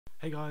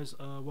Hey guys,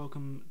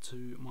 welcome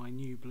to my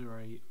new Blu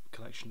Ray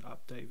collection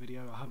update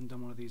video. I haven't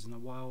done one of these in a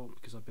while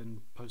because I've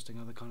been posting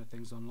other kind of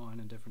things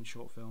online and different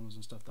short films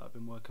and stuff that I've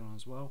been working on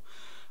as well.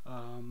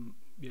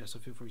 Yeah, so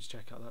feel free to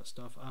check out that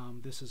stuff.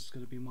 This is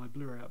going to be my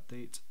Blu Ray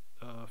update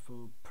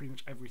for pretty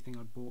much everything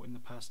I've bought in the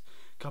past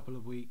couple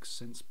of weeks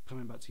since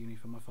coming back to uni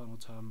for my final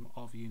term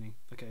of uni.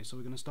 Okay, so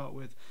we're going to start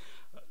with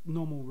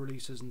normal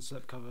releases and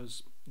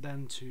slipcovers,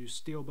 then to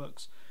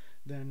steelbooks,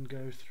 then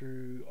go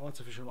through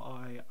Artificial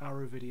Eye,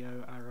 Arrow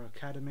Video, Arrow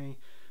Academy,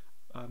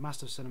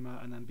 Master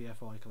Cinema, and then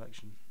BFI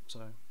collection.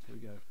 So here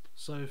we go.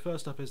 So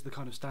first up is the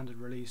kind of standard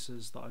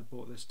releases that I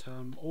bought this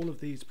term. All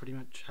of these pretty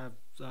much have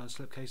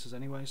slipcases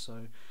anyway,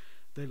 so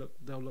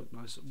they'll look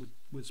nice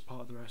with part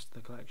of the rest of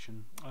the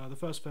collection. The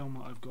first film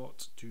that I've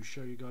got to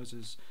show you guys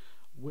is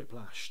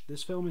Whiplash.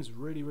 This film is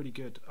really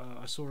good.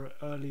 I saw it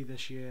early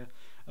this year.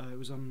 It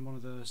was on one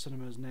of the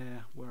cinemas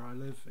near where I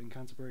live in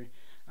Canterbury,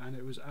 and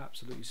it was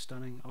absolutely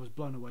stunning. I was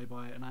blown away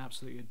by it and I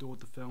absolutely adored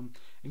the film.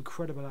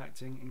 Incredible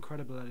acting,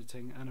 incredible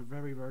editing, and a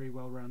very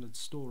well-rounded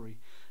story.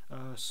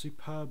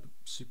 Superb,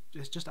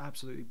 it's just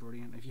absolutely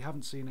brilliant. If you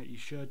haven't seen it, you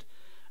should.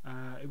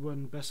 It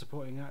won Best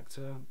Supporting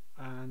Actor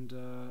and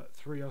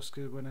 3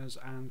 Oscar winners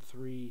and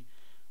 3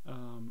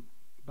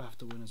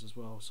 BAFTA winners as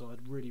well, so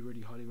I'd really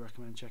highly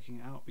recommend checking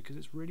it out because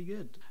it's really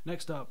good.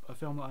 Next up, a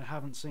film that I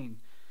haven't seen,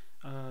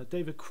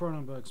 David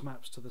Cronenberg's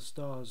Maps to the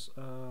Stars.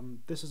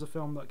 This is a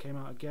film that came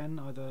out again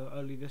either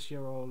early this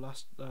year or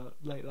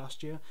late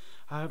last year.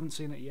 I haven't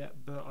seen it yet,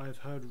 but I've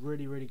heard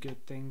really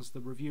good things. The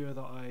reviewer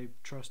that I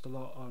trust a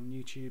lot on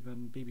YouTube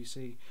and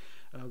BBC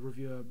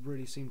reviewer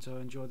really seemed to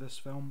enjoy this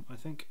film, I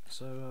think.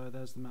 So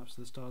there's the Maps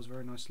to the Stars,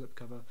 very nice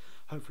slipcover.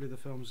 Hopefully the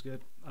film's good.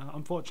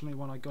 Unfortunately,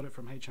 when I got it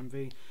from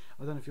HMV,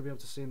 I don't know if you'll be able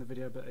to see in the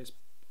video, but it's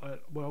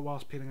well,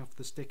 whilst peeling off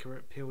the sticker,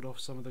 it peeled off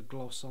some of the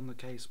gloss on the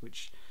case,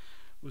 which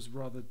was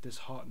rather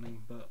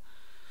disheartening, but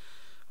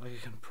I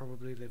can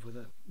probably live with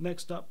it.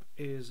 Next up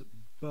is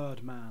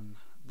Birdman.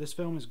 This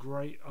film is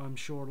great. I'm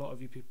sure a lot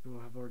of you people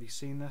have already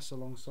seen this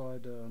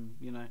alongside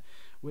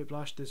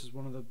Whiplash. This is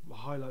one of the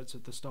highlights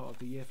at the start of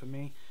the year for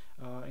me.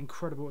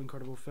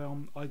 Incredible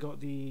film. I got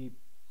the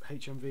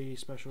HMV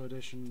special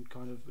edition,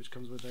 which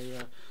comes with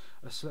a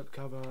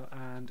slipcover,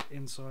 and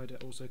inside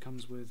it also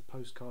comes with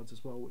postcards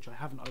as well, which I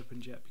haven't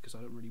opened yet because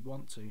I don't really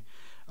want to,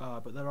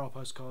 but there are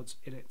postcards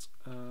in it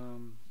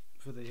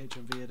for the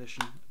HMV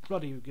edition.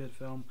 Bloody good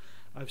film.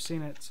 I've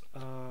seen it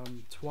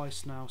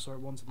twice now. Saw it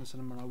once in the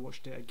cinema and I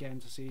watched it again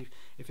to see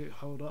if it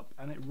held up,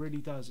 and it really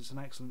does. It's an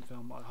excellent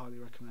film. I highly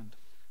recommend.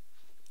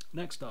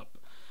 Next up,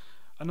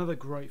 another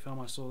great film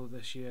I saw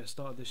this year,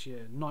 started this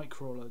year,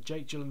 Nightcrawler.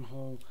 Jake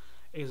Gyllenhaal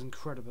is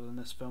incredible in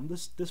this film.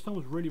 This film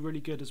is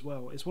really good as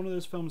well. It's one of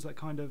those films that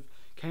kind of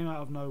came out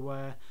of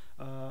nowhere.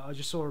 I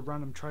just saw a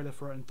random trailer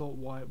for it and thought,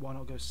 why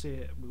not go see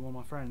it with one of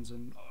my friends,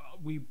 and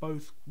we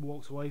both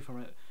walked away from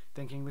it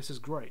thinking this is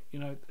great. You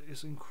know,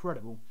 it's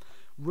incredible.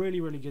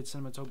 Really good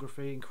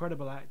cinematography,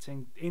 incredible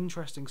acting,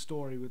 interesting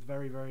story with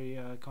very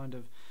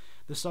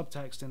the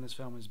subtext in this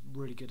film is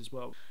really good as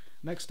well.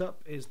 Next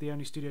up is the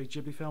only Studio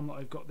Ghibli film that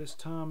I've got this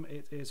term.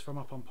 It is From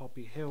Up on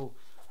Poppy Hill.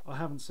 I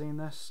haven't seen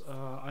this.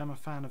 I am a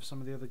fan of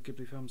some of the other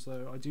Ghibli films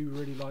though. I do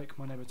really like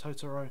My Neighbor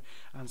Totoro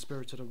and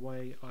Spirited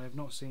Away. I have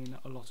not seen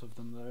a lot of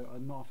them though.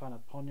 I'm not a fan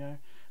of Ponyo.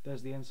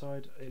 There's the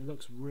inside. It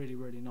looks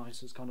really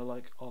nice. It's kind of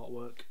like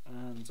artwork,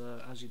 and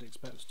as you'd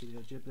expect,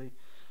 Studio Ghibli.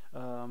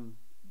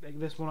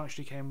 This one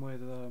actually came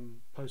with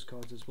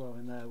postcards as well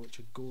in there, which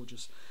are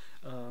gorgeous.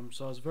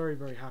 So I was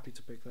very happy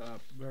to pick that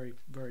up.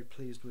 Very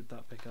pleased with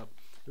that pickup.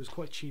 It was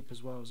quite cheap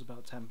as well. It was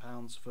about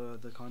 £10 for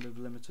the kind of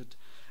limited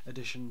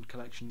edition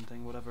collection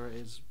thing, whatever it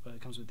is. It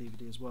comes with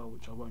DVD as well,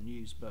 which I won't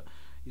use, but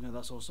you know,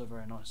 that's also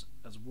very nice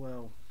as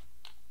well.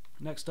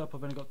 Next up,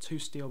 I've only got 2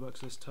 steelbooks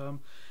this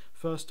term.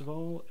 First of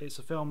all, it's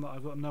a film that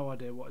I've got no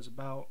idea what it's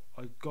about.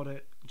 I got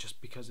it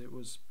just because it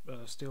was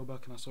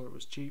steelbook and I saw it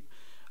was cheap,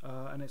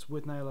 and it's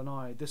With Nail and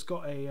I. This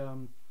got a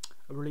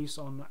release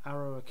on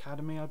Arrow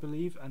Academy, I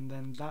believe, and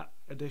then that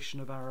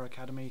edition of Arrow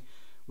Academy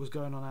was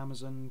going on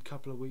Amazon a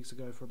couple of weeks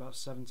ago for about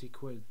 70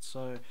 quid.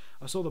 So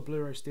I saw the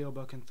Blu Ray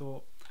steelbook and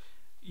thought,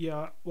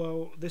 yeah,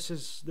 well, this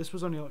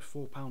was only like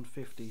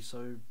 £4.50,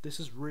 so this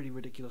is really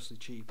ridiculously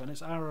cheap, and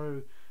it's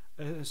Arrow.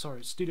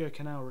 Studio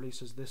Canal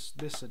releases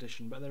this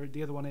edition, but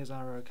the other one is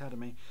Arrow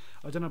Academy.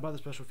 I don't know about the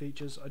special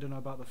features, I don't know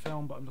about the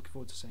film, but I'm looking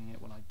forward to seeing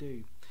it when I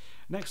do.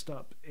 Next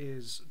up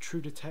is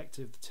True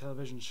Detective, the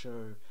television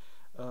show.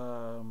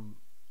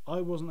 I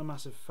wasn't a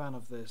massive fan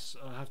of this,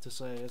 I have to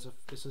say.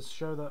 It's a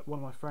show that one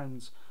of my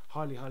friends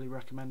highly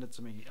recommended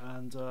to me,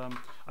 and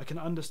I can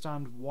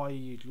understand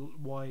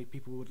why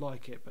people would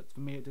like it, but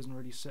for me it doesn't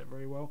really sit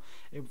very well.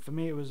 For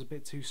me it was a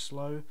bit too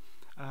slow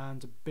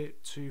and a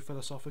bit too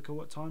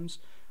philosophical at times,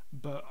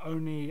 but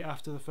only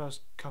after the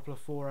first couple of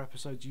 4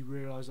 episodes you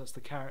realise that's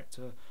the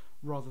character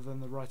rather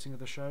than the writing of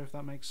the show, if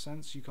that makes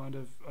sense. You kind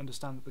of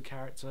understand that the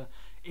character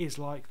is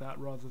like that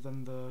rather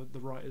than the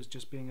writers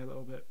just being a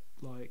little bit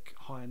like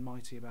high and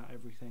mighty about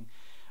everything,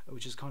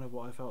 which is kind of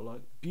what I felt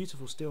like.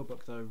 Beautiful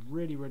steelbook though,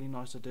 really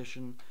nice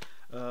edition.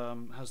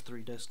 Has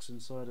 3 discs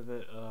inside of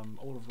it,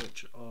 all of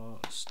which are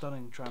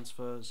stunning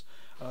transfers.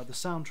 The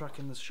soundtrack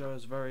in this show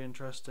is very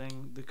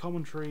interesting. The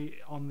commentary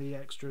on the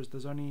extras,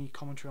 there's only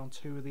commentary on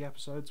 2 of the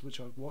episodes which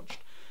I've watched,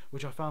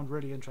 which I found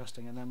really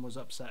interesting, and then was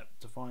upset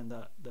to find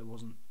that there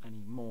wasn't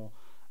any more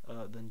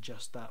than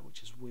just that,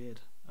 which is weird.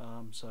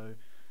 So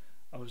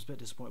I was a bit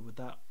disappointed with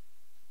that.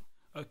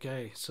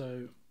 Okay,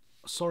 so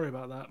sorry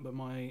about that, but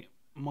my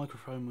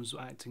microphone was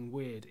acting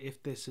weird.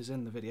 If this is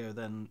in the video,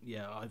 then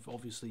yeah, I've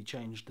obviously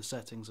changed the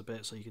settings a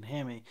bit so you can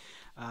hear me,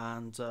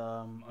 and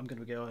I'm going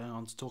to be going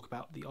on to talk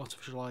about the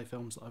artificial eye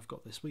films that I've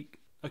got this week.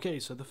 Okay,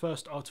 so the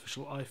first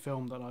artificial eye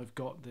film that I've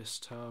got this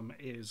term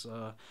is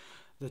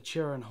The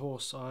Chiron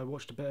Horse. I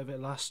watched a bit of it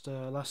last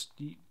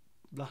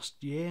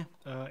year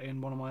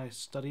in one of my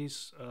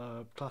studies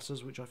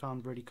classes, which I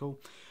found really cool.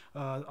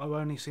 I've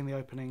only seen the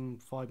opening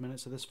 5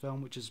 minutes of this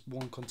film, which is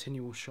one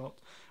continual shot,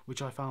 which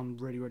I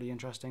found really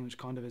interesting, which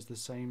kind of is the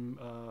same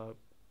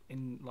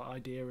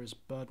idea as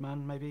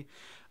Birdman, maybe.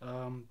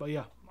 But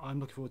yeah, I'm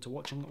looking forward to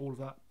watching all of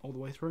that all the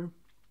way through.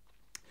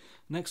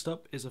 Next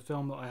up is a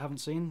film that I haven't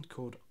seen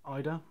called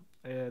Ida.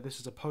 This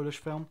is a Polish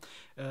film.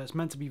 It's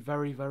meant to be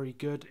very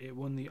good. It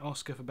won the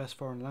Oscar for Best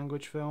Foreign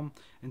Language Film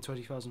in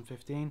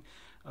 2015.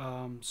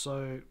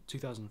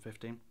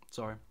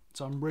 Sorry.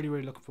 So I'm really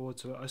looking forward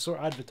to it. I saw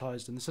it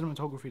advertised, and the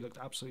cinematography looked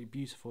absolutely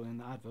beautiful in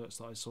the adverts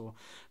that I saw.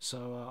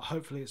 So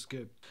hopefully it's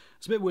good.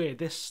 It's a bit weird.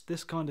 This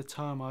kind of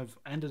term, I've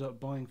ended up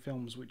buying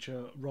films which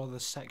are rather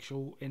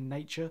sexual in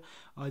nature.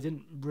 I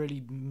didn't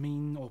really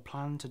mean or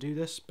plan to do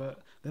this,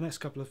 but the next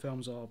couple of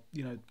films are,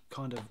 you know,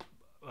 kind of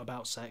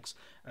about sex,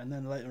 and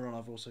then later on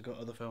I've also got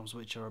other films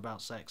which are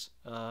about sex,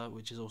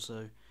 which is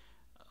also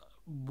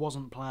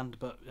wasn't planned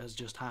but has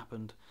just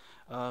happened.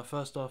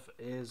 First off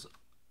is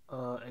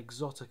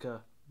Exotica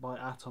by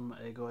Atom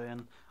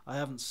Egoyan. I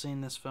haven't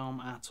seen this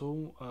film at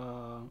all.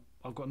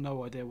 I've got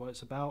no idea what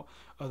it's about,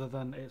 other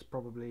than it's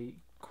probably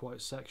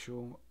quite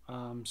sexual.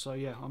 So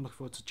yeah, I'm looking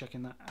forward to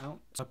checking that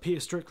out. Peter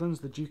Strickland's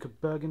The Duke of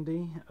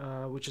Burgundy,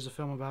 which is a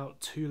film about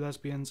 2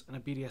 lesbians and a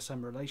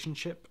BDSM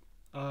relationship.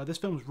 This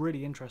film's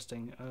really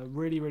interesting,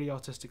 really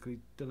artistically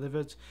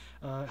delivered.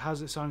 It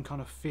has its own kind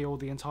of feel.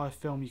 The entire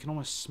film, you can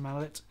almost smell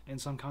it in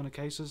some kind of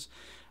cases.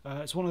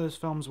 It's one of those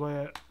films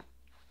where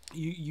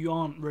you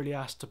aren't really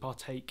asked to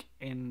partake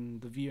in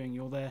the viewing.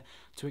 You're there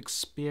to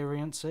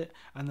experience it,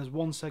 and there's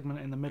one segment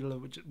in the middle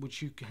of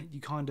which you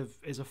kind of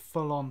is a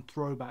full-on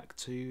throwback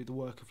to the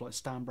work of like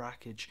Stan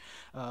Brakhage,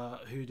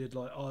 who did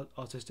like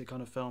artistic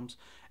kind of films,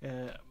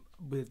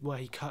 where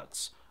he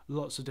cuts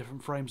lots of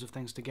different frames of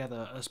things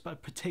together.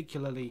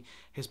 Particularly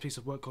his piece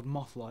of work called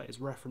Mothlight is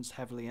referenced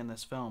heavily in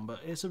this film, but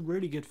it's a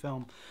really good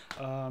film.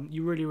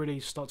 You really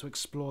start to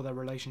explore their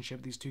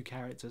relationship, these 2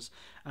 characters,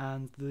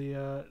 and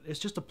it's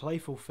just a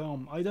playful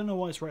film. I don't know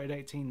why it's rated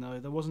 18 though.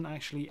 There wasn't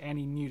actually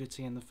any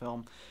nudity in the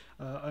film,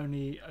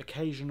 only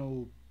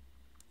occasional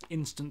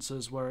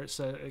instances where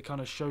it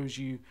kind of shows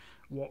you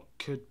what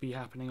could be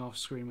happening off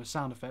screen with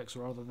sound effects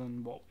rather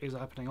than what is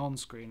happening on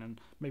screen,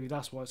 and maybe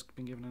that's why it's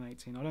been given an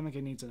 18. I don't think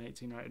it needs an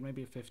 18 rated.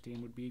 Maybe a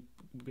 15 would be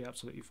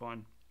absolutely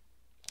fine.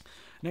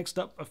 Next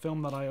up, a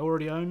film that I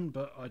already own,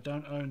 but I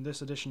don't own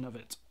this edition of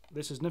it.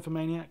 This is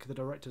Nymphomaniac, the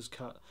director's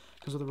cut.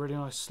 Comes with a really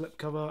nice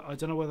slipcover. I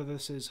don't know whether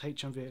this is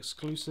HMV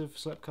exclusive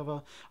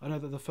slipcover. I know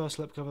that the first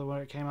slipcover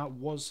where it came out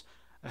was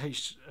a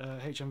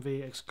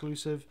HMV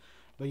exclusive.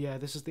 But yeah,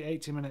 this is the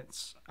 80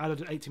 minutes,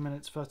 added 80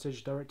 minutes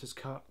footage, director's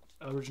cut,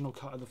 original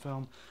cut of the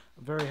film.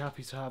 I'm very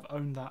happy to have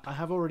owned that. I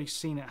have already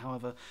seen it,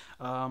 however.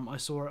 I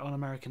saw it on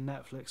American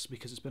Netflix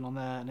because it's been on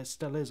there, and it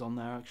still is on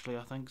there actually,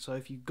 I think. So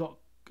if you've got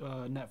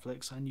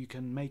Netflix and you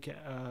can make it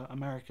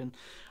American,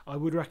 I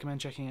would recommend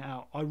checking it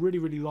out. I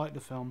really like the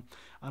film,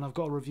 and I've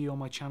got a review on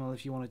my channel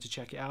if you wanted to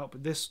check it out.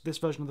 But this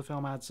version of the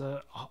film adds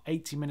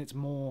 80 minutes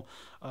more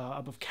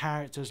of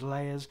characters,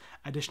 layers,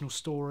 additional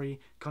story,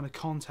 kind of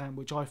content,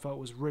 which I felt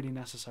was really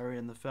necessary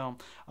in the film.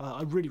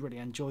 I really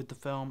enjoyed the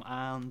film,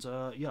 and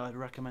yeah, I'd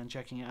recommend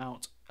checking it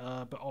out.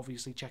 But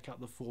obviously check out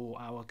the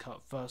 4-hour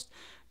cut first,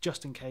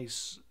 just in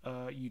case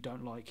you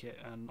don't like it,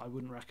 and I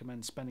wouldn't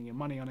recommend spending your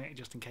money on it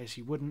just in case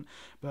you wouldn't.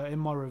 But in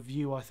my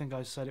review, I think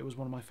I said it was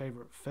one of my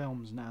favourite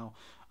films now.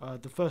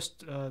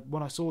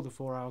 When I saw the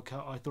 4-hour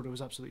cut, I thought it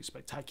was absolutely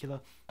spectacular.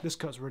 This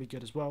cut's really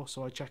good as well,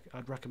 so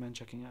I'd recommend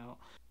checking it out.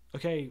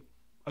 Okay,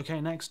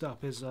 next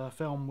up is a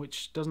film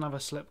which doesn't have a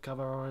slipcover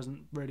or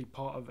isn't really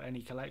part of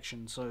any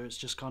collection, so it's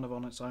just kind of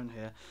on its own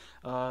here.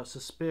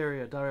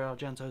 Suspiria, Dario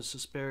Argento's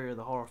Suspiria,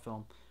 the horror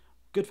film.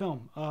 Good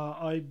film.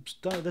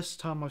 This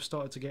time I've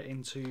started to get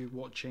into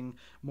watching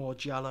more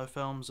giallo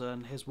films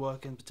and his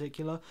work in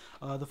particular.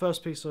 The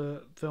first piece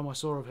of film I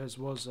saw of his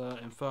was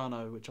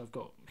Inferno, which I've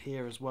got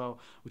here as well,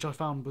 which I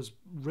found was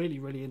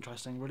really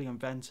interesting, really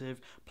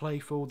inventive,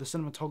 playful. The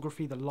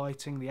cinematography, the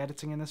lighting, the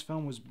editing in this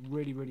film was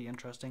really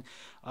interesting.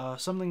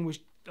 Something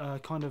which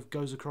kind of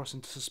goes across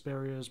into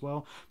Suspiria as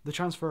well. The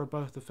transfer of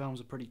both the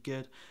films are pretty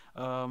good,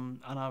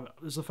 and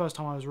it was the first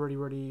time I was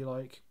really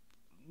like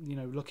you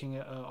know, looking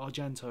at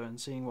Argento and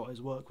seeing what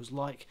his work was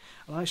like,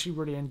 and I actually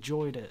really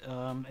enjoyed it.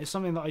 It's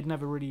something that I'd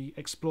never really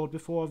explored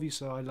before.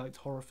 Obviously, I liked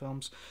horror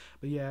films,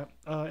 but yeah,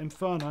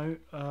 Inferno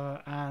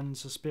and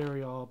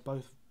Suspiria are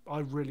both. I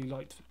really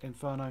liked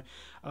Inferno.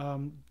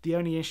 The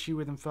only issue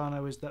with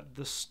Inferno is that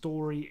the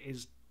story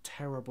is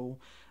terrible.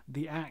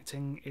 The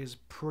acting is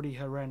pretty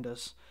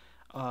horrendous.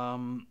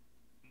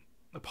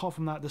 Apart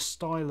from that, the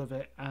style of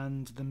it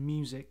and the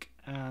music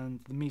and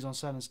the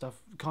mise-en-scène and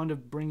stuff kind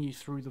of bring you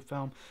through the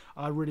film.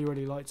 I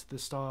really liked the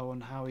style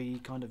and how he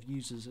kind of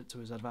uses it to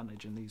his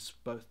advantage in these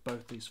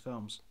both these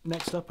films.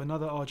 Next up,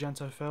 another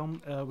Argento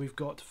film. We've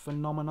got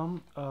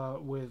Phenomenon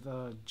with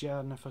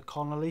Jennifer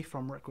Connelly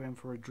from Requiem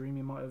for a Dream,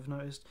 you might have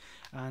noticed,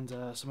 and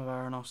some of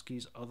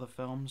Aronofsky's other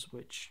films,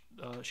 which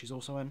she's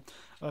also in.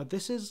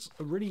 This is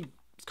a really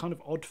kind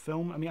of odd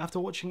film. I mean, after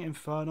watching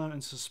Inferno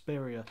and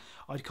Suspiria,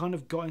 I'd kind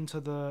of got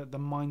into the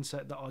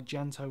mindset that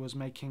Argento was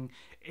making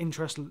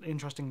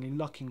interestingly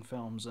looking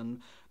films, and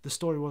the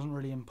story wasn't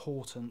really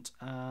important,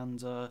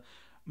 and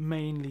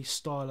mainly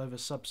style over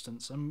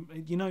substance. And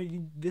you know,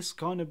 this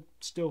kind of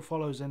still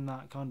follows in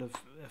that kind of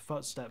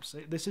footsteps.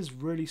 This is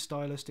really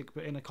stylistic,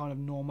 but in a kind of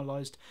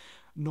normalized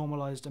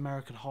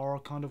American horror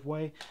kind of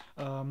way.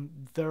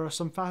 There are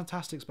some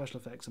fantastic special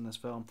effects in this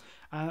film,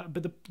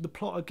 but the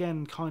plot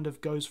again kind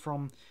of goes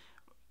from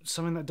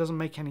something that doesn't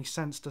make any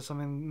sense to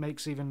something that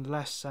makes even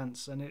less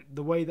sense, and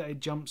the way that it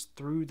jumps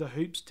through the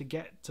hoops to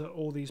get to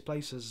all these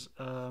places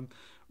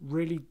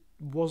really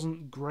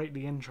wasn't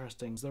greatly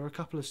interesting. There are a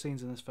couple of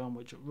scenes in this film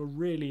which were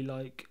really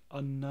like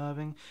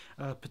unnerving,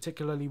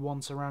 particularly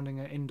one surrounding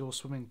an indoor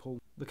swimming pool.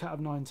 The Cat of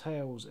Nine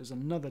Tails is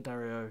another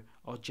Dario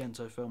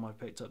Argento film I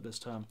picked up this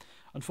term.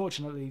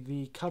 Unfortunately,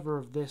 the cover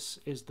of this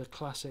is the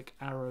classic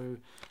Arrow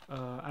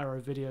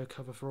video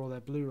cover for all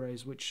their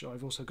Blu-rays, which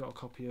I've also got a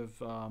copy of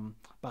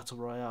Battle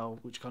Royale,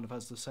 which kind of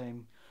has the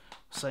same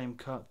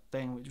cut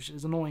thing, which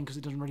is annoying because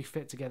it doesn't really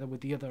fit together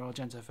with the other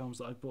Argento films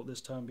that I've bought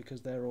this term,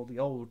 because they're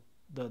all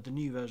the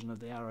new version of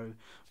the Arrow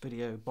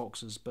video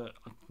boxes, but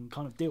I can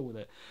kind of deal with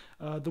it.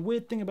 The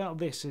weird thing about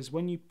this is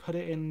when you put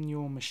it in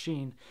your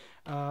machine,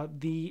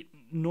 the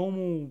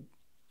normal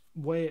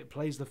way it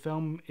plays the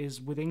film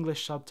is with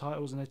English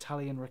subtitles and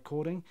Italian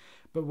recording,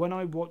 but when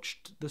I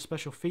watched the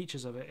special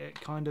features of it, it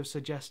kind of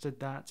suggested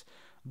that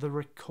the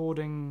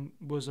recording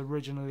was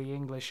originally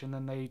English and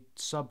then they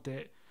subbed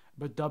it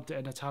but dubbed it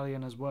in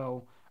Italian as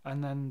well,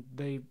 and then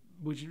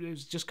which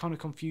just kind of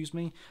confused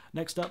me.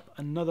 Next up,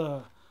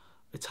 another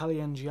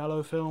Italian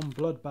giallo film,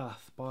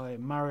 Bloodbath by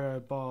Mario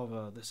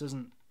Bava. This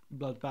isn't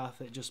Bloodbath,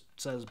 it just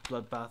says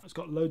Bloodbath. It's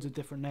got loads of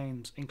different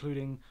names,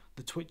 including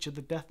The Twitch of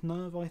the Death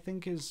Nerve, I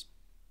think is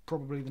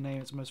probably the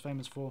name it's most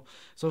famous for.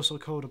 It's also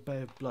called A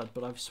Bay of Blood,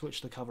 but I've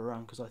switched the cover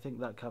around because I think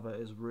that cover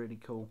is really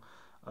cool.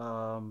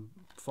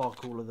 Far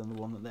cooler than the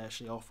one that they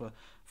actually offer.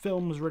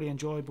 Film was really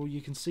enjoyable.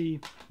 You can see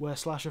where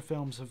slasher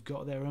films have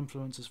got their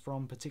influences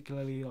from,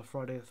 particularly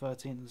Friday the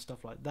 13th and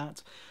stuff like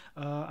that,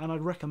 and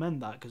I'd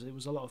recommend that because it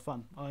was a lot of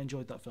fun. I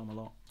enjoyed that film a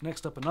lot.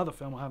 Next up, another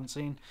film I haven't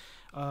seen,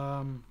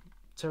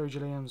 Terry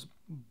Gilliam's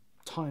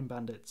Time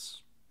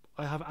Bandits.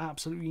 I have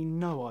absolutely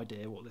no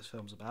idea what this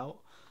film's about,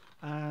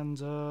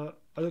 and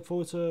I look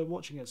forward to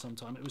watching it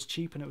sometime. It was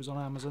cheap and it was on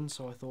Amazon,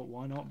 so I thought,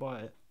 why not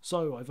buy it?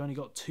 So I've only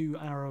got 2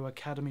 Arrow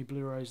Academy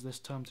Blu-rays this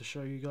term to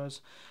show you guys.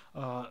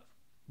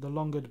 The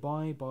Long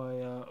Goodbye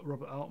by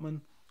Robert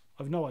Altman.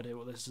 I've no idea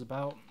what this is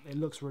about. It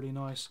looks really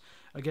nice.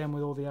 Again,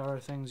 with all the Arrow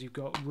things, you've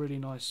got really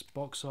nice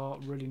box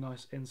art, really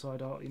nice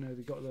inside art. You know,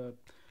 they've got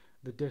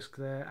the disc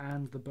there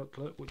and the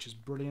booklet, which is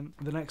brilliant.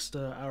 The next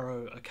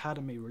Arrow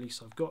Academy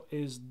release I've got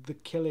is The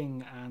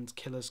Killing and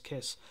Killer's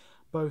Kiss.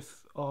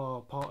 Both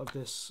are part of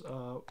this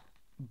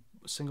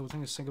single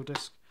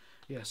disc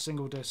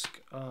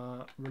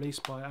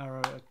released by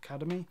Arrow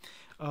Academy.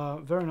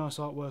 Very nice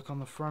artwork on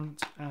the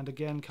front, and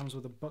again comes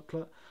with a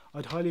booklet.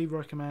 I'd highly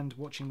recommend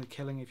watching The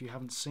Killing if you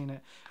haven't seen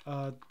it.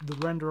 The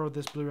render of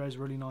this Blu-ray is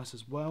really nice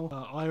as well.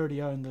 I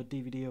already own the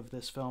DVD of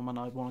this film and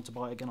I wanted to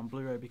buy it again on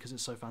Blu-ray because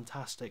it's so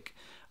fantastic.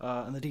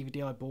 And the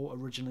DVD I bought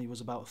originally was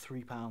about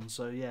 £3,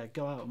 so yeah,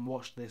 go out and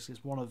watch this.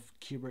 It's one of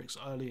Kubrick's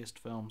earliest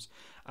films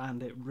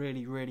and it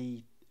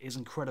really is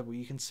incredible.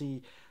 You can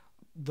see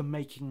the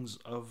makings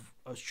of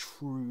a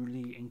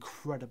truly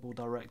incredible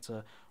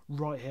director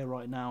right here,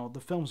 right now.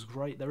 The film's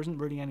great. There isn't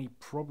really any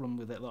problem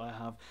with it that I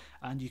have,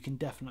 and you can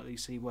definitely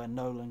see where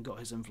Nolan got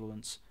his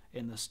influence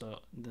in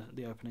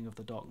the opening of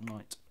The Dark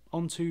Knight.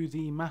 Onto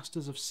the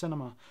Masters of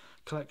Cinema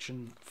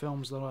collection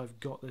films that I've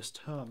got this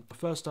term.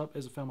 First up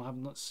is a film I have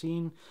not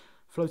seen,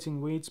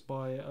 Floating Weeds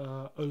by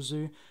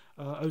Ozu.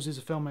 Ozu's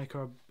a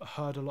filmmaker I've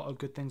heard a lot of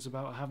good things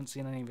about. I haven't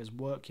seen any of his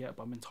work yet,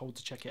 but I've been told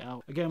to check it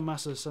out. Again,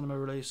 massive cinema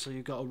release, so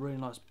you've got a really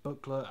nice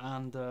booklet,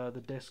 and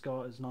the disc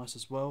art is nice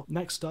as well.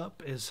 Next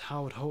up is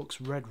Howard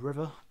Hawks' Red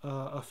River,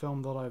 a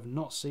film that I've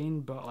not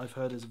seen, but I've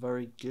heard is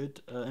very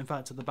good. In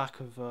fact, at the back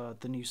of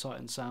the new Sight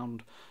and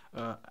Sound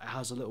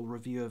has a little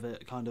review of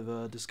it, kind of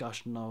a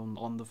discussion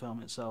on the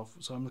film itself.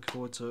 So I'm looking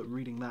forward to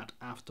reading that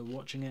after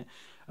watching it.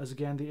 As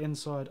again, the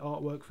inside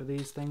artwork for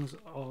these things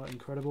are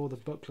incredible. The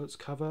booklet's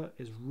cover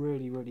is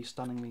really, really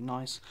stunningly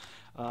nice,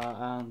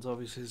 and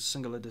obviously it's a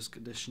single disc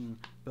edition,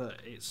 but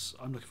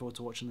I'm looking forward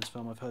to watching this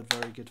film. I've heard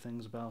very good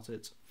things about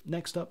it.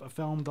 Next up, a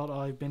film that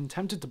I've been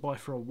tempted to buy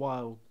for a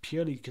while,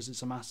 purely because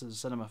it's a Masters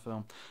Cinema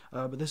film,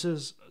 but this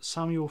is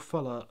Samuel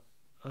Fuller.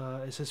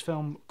 It's his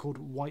film called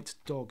White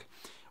Dog,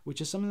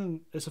 which is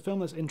it's a film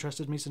that's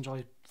interested me since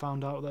I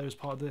found out that it was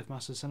part of the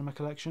Masters Cinema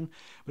collection,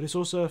 but it's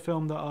also a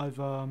film that I've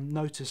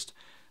noticed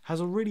has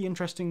a really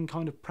interesting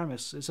kind of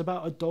premise. It's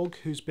about a dog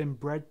who's been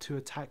bred to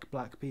attack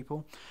black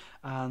people,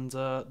 and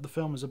the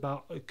film is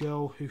about a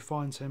girl who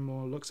finds him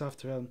or looks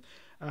after him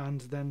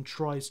and then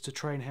tries to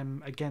train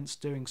him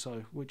against doing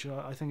so, which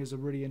I think is a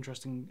really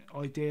interesting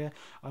idea.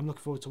 I'm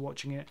looking forward to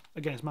watching it.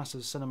 Again, it's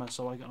Masters Cinema,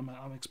 so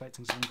I'm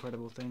expecting some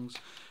incredible things.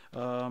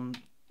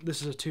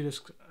 This is a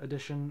 2-disc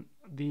edition.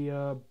 The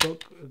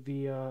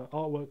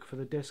artwork for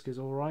the disc is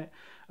alright,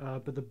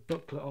 but the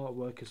booklet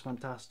artwork is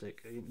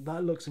fantastic.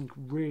 That looks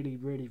really,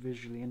 really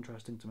visually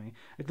interesting to me.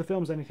 If the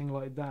film's anything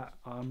like that,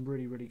 I'm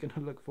really, really going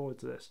to look forward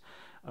to this,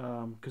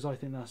 because I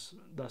think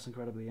that's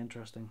incredibly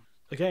interesting.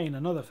 Again,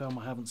 another film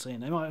I haven't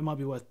seen. It might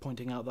be worth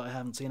pointing out that I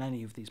haven't seen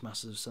any of these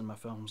Masters of Cinema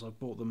films. I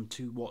bought them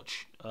to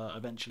watch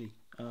eventually,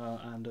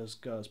 and as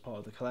part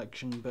of the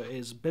collection, but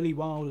is Billy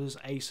Wilder's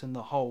Ace in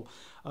the Hole.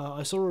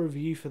 I saw a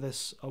review for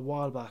this a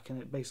while back,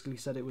 and it basically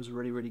said it was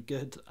really, really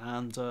good,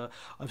 and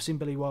I've seen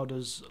Billy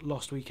Wilder's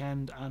Lost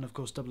Weekend and of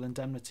course Double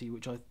Indemnity,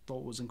 which I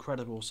thought was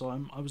incredible, so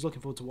I was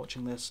looking forward to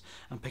watching this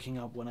and picking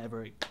up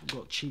whenever it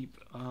got cheap.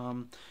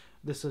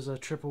 This is a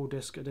triple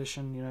disc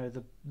edition. You know,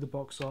 the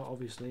box art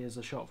obviously is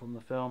a shot from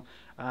the film,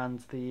 and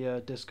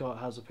the disc art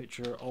has a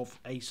picture of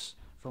Ace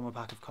from a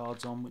pack of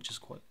cards on, which is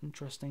quite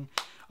interesting.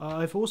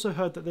 I've also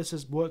heard that this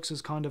works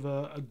as kind of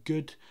a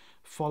good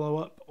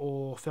follow-up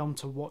or film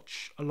to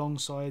watch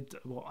alongside,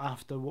 well,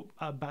 after,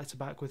 back to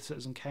back with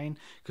Citizen Kane,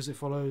 because it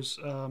follows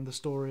the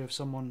story of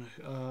someone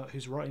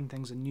who's writing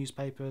things in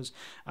newspapers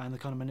and the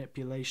kind of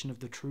manipulation of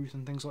the truth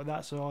and things like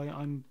that. So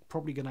I'm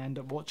probably going to end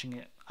up watching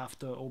it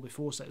after or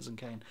before Citizen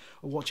Kane,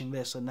 or watching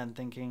this and then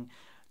thinking,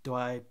 do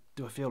I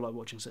feel like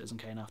watching Citizen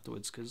Kane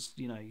afterwards? Because,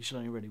 you know, you should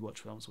only really watch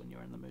films when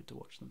you're in the mood to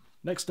watch them.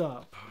 Next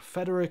up,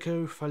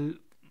 Federico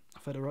Fellini's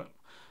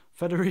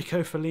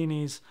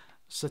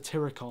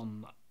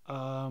Satyricon.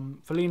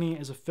 Fellini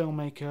is a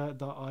filmmaker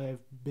that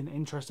I've been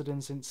interested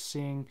in since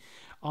seeing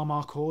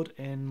Amarcord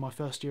in my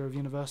first year of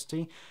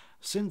university.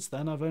 Since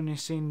then, I've only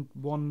seen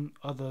one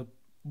other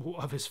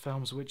of his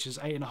films, which is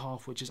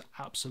 8½, which is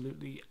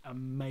absolutely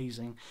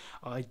amazing.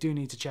 I do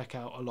need to check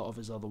out a lot of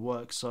his other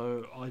work,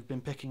 so I've been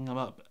picking them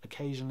up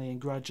occasionally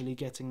and gradually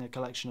getting a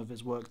collection of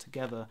his work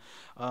together.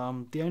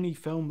 The only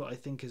film that I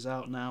think is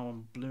out now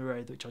on Blu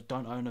Ray, which I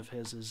don't own of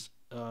his, is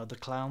The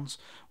Clowns,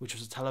 which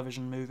was a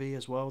television movie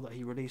as well that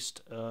he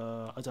released.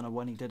 I don't know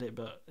when he did it,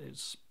 but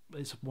it's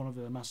one of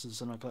the Masters of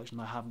Cinema collection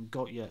I haven't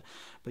got yet.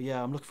 But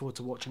yeah, I'm looking forward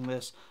to watching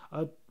this.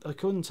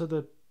 According to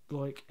the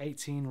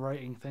 18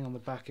 rating thing on the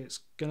back, it's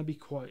gonna be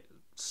quite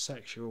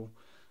sexual.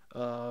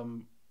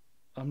 I'm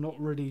not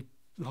really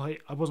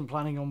I wasn't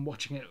planning on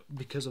watching it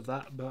because of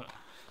that, but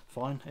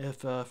fine,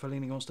 if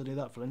Fellini wants to do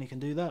that, Fellini can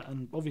do that.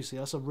 And obviously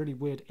that's a really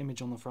weird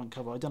image on the front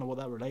cover. I don't know what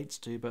that relates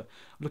to, but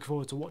I'm looking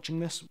forward to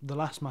watching this. The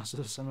last Masters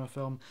of Cinema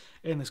film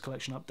in this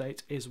collection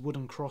update is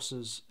Wooden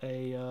Crosses,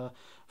 a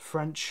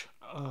French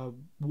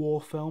war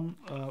film.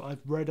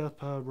 I've read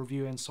up a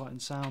review in Sight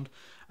and Sound,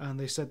 and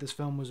they said this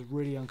film was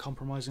really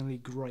uncompromisingly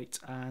great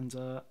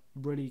and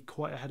really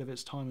quite ahead of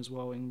its time as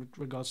well in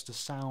regards to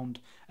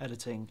sound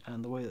editing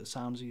and the way that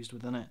sound's used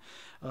within it.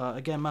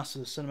 Again,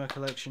 Masters of Cinema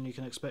collection, you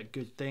can expect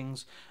good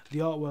things. The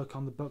artwork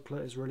on the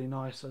booklet is really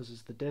nice, as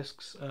is the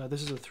discs.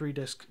 This is a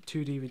 3-disc,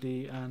 2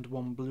 DVD and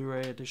 1 Blu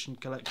Ray edition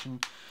collection,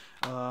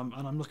 and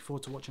I'm looking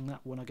forward to watching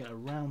that when I get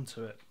around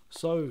to it.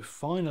 So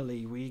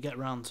finally we get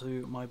around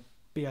to my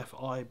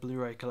BFI Blu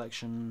Ray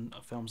collection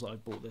of films that I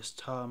bought this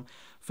term.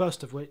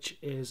 First of which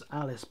is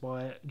Alice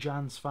by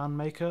Jan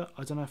Svanmaker.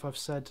 I don't know if I've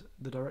said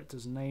the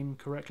director's name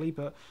correctly,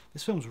 but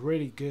this film's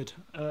really good.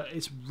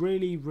 It's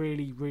really,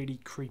 really, really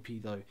creepy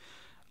though.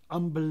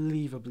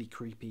 Unbelievably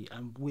creepy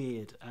and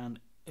weird, and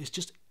it's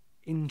just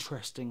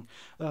interesting.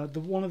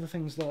 One of the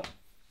things that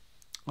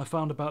I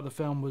found about the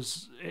film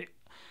was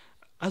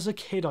as a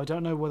kid, I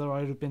don't know whether I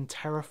would have been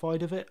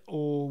terrified of it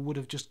or would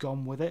have just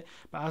gone with it.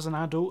 But as an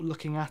adult,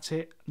 looking at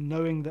it,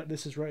 knowing that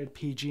this is rated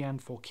PG and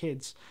for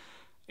kids,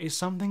 is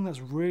something that's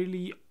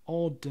really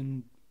odd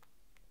and,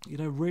 you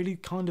know, really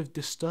kind of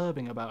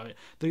disturbing about it.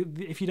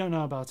 If you don't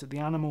know about it, the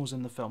animals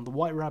in the film, the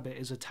white rabbit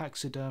is a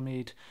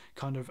taxidermied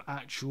kind of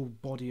actual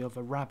body of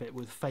a rabbit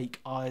with fake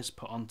eyes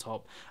put on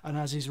top. And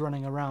as he's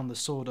running around, the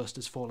sawdust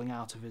is falling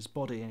out of his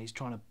body and he's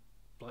trying to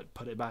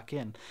put it back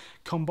in.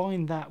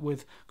 Combine that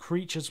with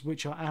creatures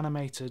which are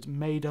animated,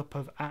 made up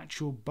of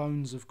actual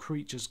bones of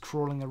creatures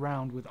crawling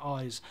around with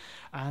eyes,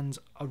 and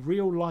a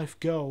real life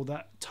girl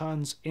that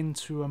turns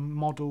into a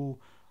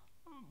model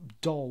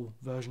doll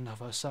version of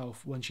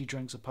herself when she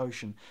drinks a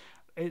potion.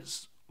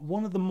 It's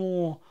one of the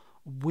more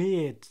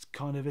weird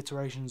kind of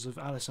iterations of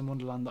Alice in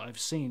Wonderland that I've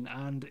seen,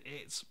 and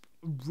it's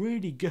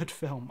really good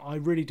film. I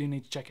really do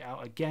need to check it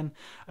out again.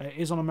 It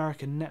is on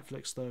American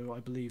Netflix though, I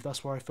believe.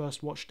 That's where I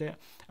first watched it,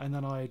 and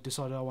then I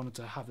decided I wanted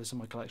to have this in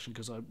my collection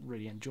because I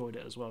really enjoyed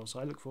it as well, so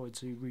I look forward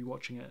to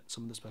rewatching it,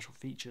 some of the special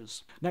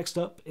features. Next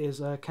up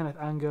is a Kenneth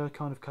Anger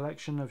kind of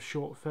collection of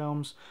short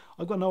films.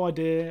 I've got no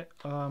idea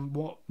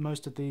what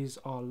most of these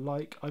are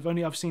like.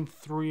 I've seen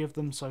 3 of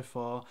them so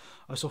far.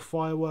 I saw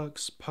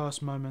Fireworks,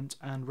 Purse Moment,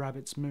 and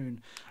Rabbit's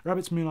Moon.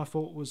 Rabbit's Moon I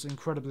thought was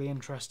incredibly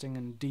interesting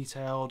and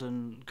detailed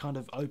and kind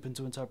of open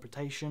to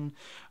interpretation.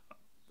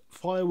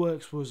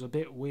 Fireworks was a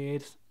bit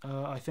weird.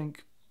 I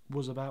think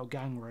was about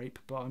gang rape,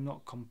 but I'm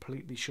not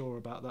completely sure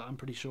about that. I'm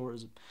pretty sure it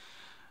was,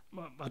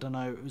 I don't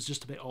know, it was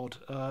just a bit odd.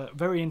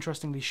 Very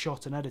interestingly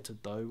shot and edited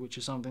though, which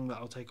is something that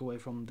I'll take away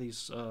from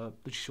these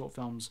short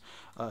films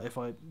if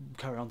I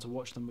carry on to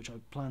watch them, which I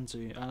plan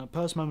to.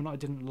 Purse Moment I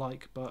didn't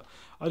like, but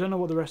I don't know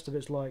what the rest of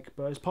it's like,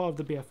 but it's part of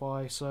the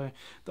BFI, so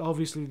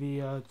obviously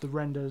the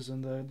renders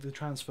and the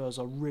transfers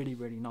are really,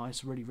 really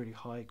nice, really, really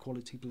high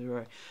quality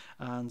Blu-ray,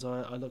 and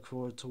I look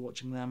forward to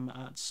watching them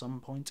at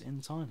some point in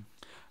time.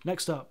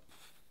 Next up,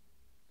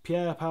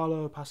 Pier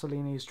Paolo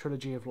Pasolini's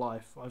Trilogy of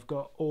Life. I've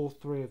got all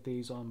 3 of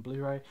these on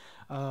Blu-ray.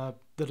 The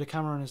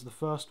Decameron is the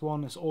first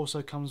one. It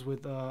also comes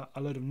with a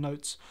load of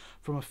notes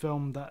from a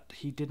film that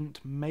he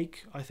didn't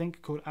make, I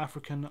think, called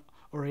African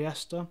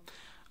Oriesta.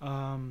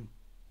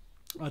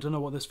 I don't know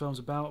what this film's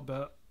about,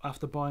 but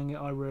after buying it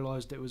I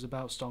realised it was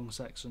about strong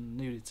sex and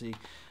nudity.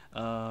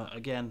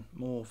 Again,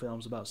 more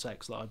films about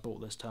sex that I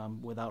bought this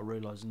time without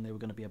realising they were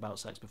going to be about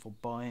sex before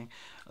buying.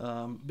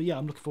 But yeah,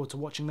 I'm looking forward to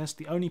watching this.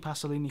 The only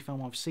Pasolini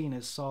film I've seen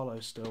is Salo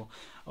still,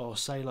 or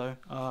Salo,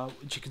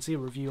 which you can see a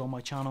review on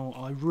my channel.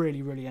 I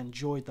really, really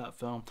enjoyed that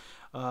film.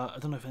 I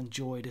don't know if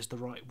enjoyed is the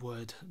right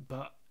word,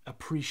 but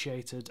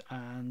appreciated,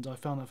 and I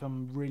found that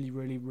film really,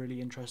 really,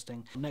 really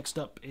interesting. Next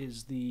up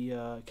is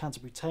the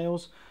Canterbury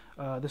Tales.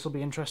 This will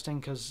be interesting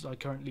because I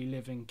currently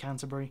live in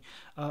Canterbury.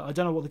 I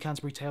don't know what the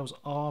Canterbury Tales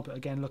are, but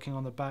again, looking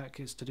on the back,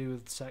 it's to do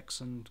with sex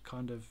and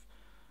kind of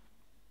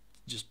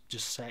just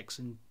sex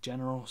in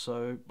general,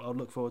 so I'll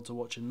look forward to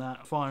watching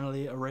that.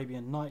 Finally,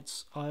 Arabian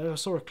Nights. I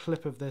saw a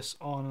clip of this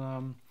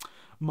on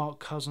Mark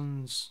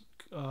Cousin's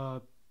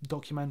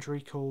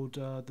documentary called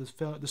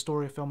The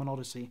Story of Film and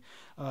Odyssey.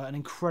 An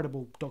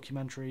incredible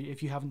documentary.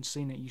 If you haven't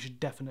seen it, you should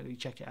definitely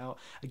check it out.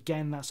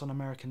 Again, that's on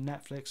American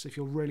Netflix. If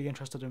you're really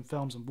interested in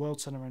films and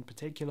world cinema in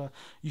particular,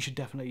 you should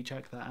definitely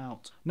check that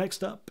out.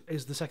 Next up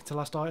is the second to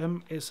last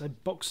item. It's a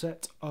box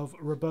set of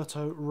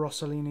Roberto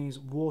Rossellini's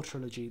War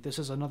Trilogy. This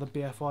is another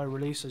BFI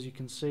release, as you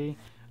can see.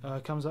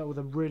 Comes out with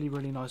a really,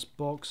 really nice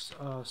box,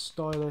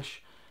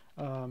 stylish.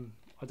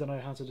 I don't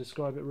know how to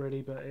describe it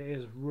really, but it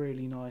is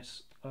really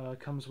nice.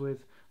 Comes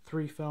with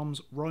 3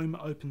 films: Rome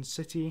Open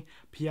City,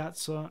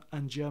 Piazza,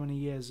 and Germany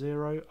Year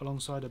Zero,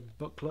 alongside a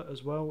booklet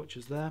as well, which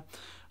is there.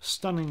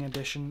 Stunning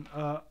edition.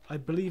 I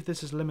believe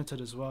this is limited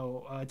as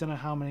well. I don't know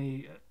how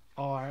many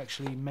are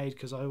actually made,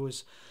 because I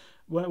always,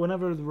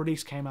 whenever the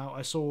release came out,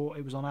 I saw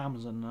it was on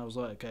Amazon, and I was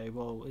like, okay,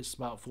 well, it's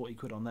about 40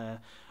 quid on there,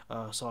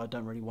 so I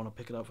don't really want to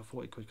pick it up for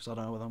 40 quid because I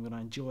don't know whether I'm going to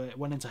enjoy it.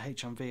 Went into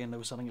HMV and they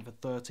were selling it for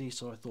 30,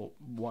 so I thought,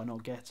 why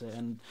not get it?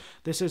 And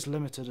this is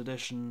limited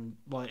edition.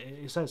 Like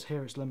it says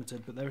here, it's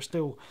limited, but there are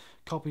still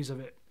copies of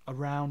it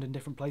around in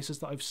different places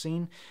that I've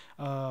seen,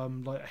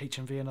 like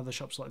HMV and other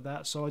shops like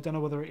that, so I don't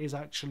know whether it is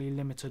actually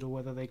limited or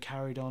whether they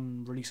carried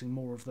on releasing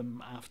more of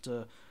them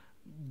after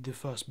the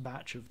first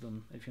batch of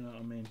them, if you know what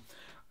I mean.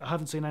 I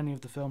haven't seen any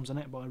of the films in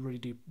it, but I really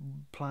do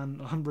plan,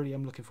 I really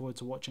am looking forward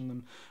to watching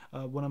them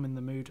when I'm in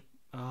the mood.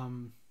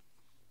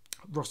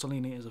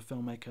 Rossellini is a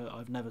filmmaker.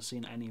 I've never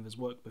seen any of his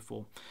work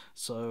before,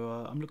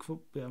 so I'm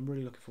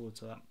really looking forward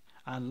to that.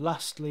 And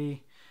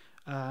lastly,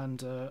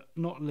 and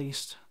not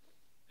least,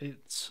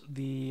 it's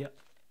the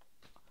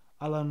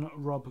Alain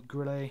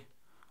Robbe-Grillet.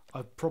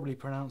 I've probably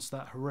pronounced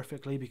that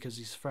horrifically because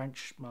he's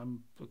French. I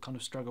kind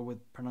of struggle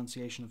with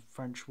pronunciation of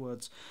French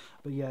words,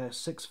 but yeah,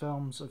 6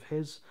 films of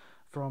his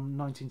from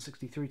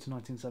 1963 to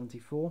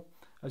 1974.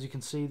 As you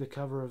can see, the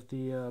cover of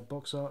the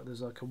box art,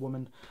 there's like a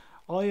woman.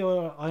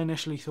 I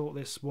initially thought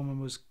this woman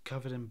was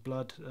covered in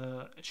blood.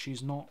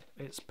 She's not.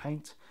 It's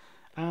paint.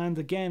 And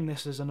again,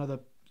 this is another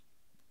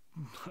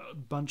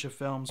bunch of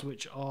films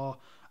which are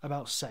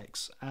about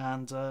sex,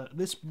 and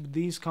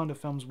these kind of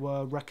films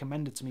were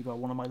recommended to me by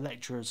one of my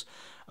lecturers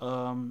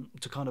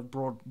to kind of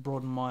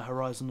broaden my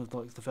horizon of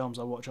like the films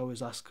I watch. I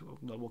always ask,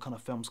 like, what kind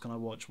of films can I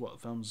watch,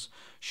 what films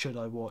should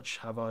I watch,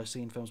 have I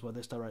seen films by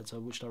this director,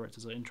 which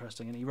directors are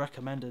interesting, and he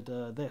recommended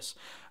this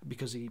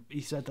because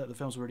he said that the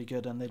films were really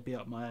good and they'd be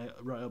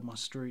right up my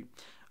street.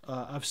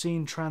 I've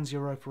seen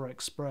Trans-Europa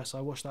Express.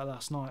 I watched that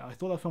last night. I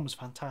thought that film was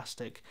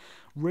fantastic.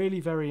 Really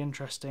very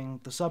interesting.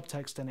 The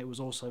subtext in it was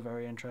also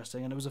very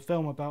interesting. And it was a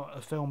film about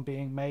a film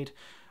being made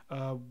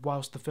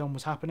whilst the film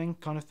was happening,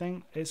 kind of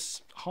thing.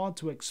 It's hard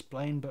to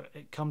explain, but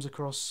it comes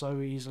across so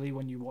easily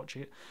when you watch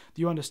it.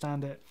 You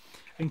understand it.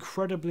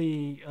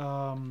 Incredibly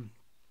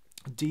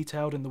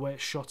detailed in the way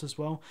it's shot as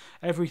well.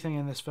 Everything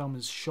in this film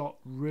is shot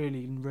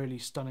really, really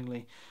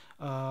stunningly.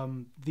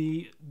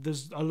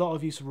 There's a lot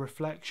of use of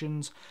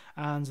reflections,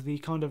 and the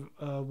kind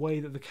of way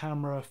that the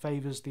camera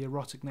favors the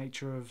erotic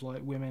nature of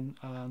like women,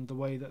 and the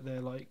way that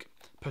they're like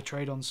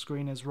portrayed on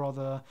screen is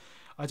rather,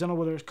 I don't know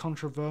whether it's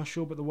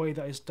controversial, but the way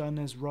that it's done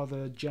is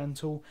rather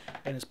gentle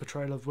in its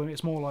portrayal of women.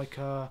 It's more like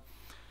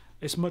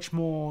it's much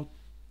more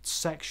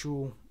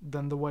sexual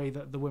than the way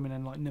that the women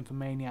in like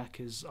Nymphomaniac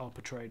are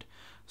portrayed.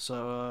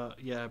 So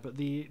yeah, but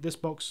this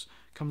box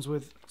comes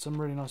with some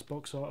really nice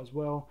box art as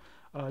well.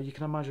 You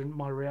can imagine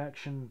my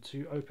reaction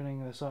to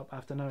opening this up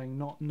after knowing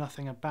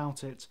nothing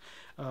about it,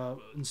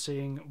 and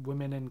seeing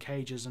women in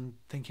cages and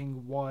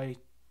thinking, why,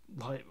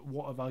 like,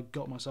 what have I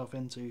got myself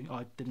into?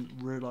 I didn't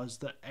realise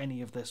that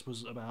any of this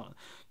was about.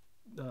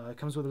 It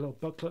comes with a little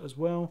booklet as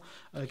well.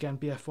 Again,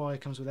 BFI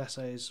comes with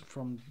essays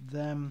from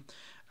them.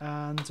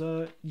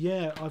 And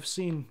yeah, I've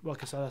seen,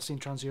 like I said, I've seen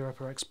Trans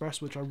Europa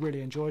Express, which I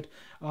really enjoyed.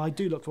 I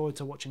do look forward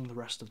to watching the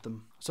rest of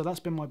them. So that's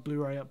been my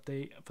Blu-ray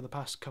update for the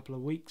past couple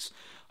of weeks.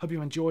 Hope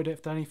you enjoyed it.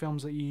 If there are any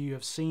films that you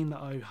have seen that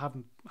I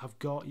have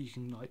got, you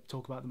can like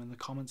talk about them in the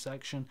comment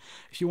section.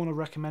 If you want to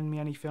recommend me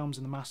any films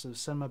in the Masters of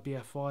Cinema,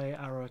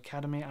 BFI, Arrow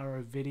Academy,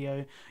 Arrow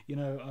Video, you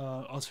know,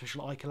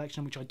 Artificial Eye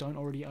Collection, which I don't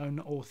already own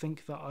or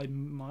think that I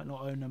might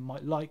not own and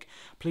might like,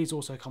 please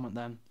also comment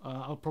then.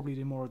 I'll probably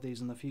do more of these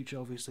in the future,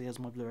 obviously, as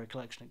my Blu-ray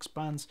collection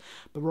expands,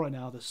 but right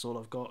now this is all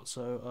I've got.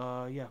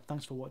 So yeah,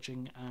 thanks for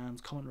watching,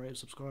 and comment, rate,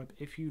 subscribe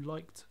if you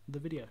liked the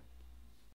video.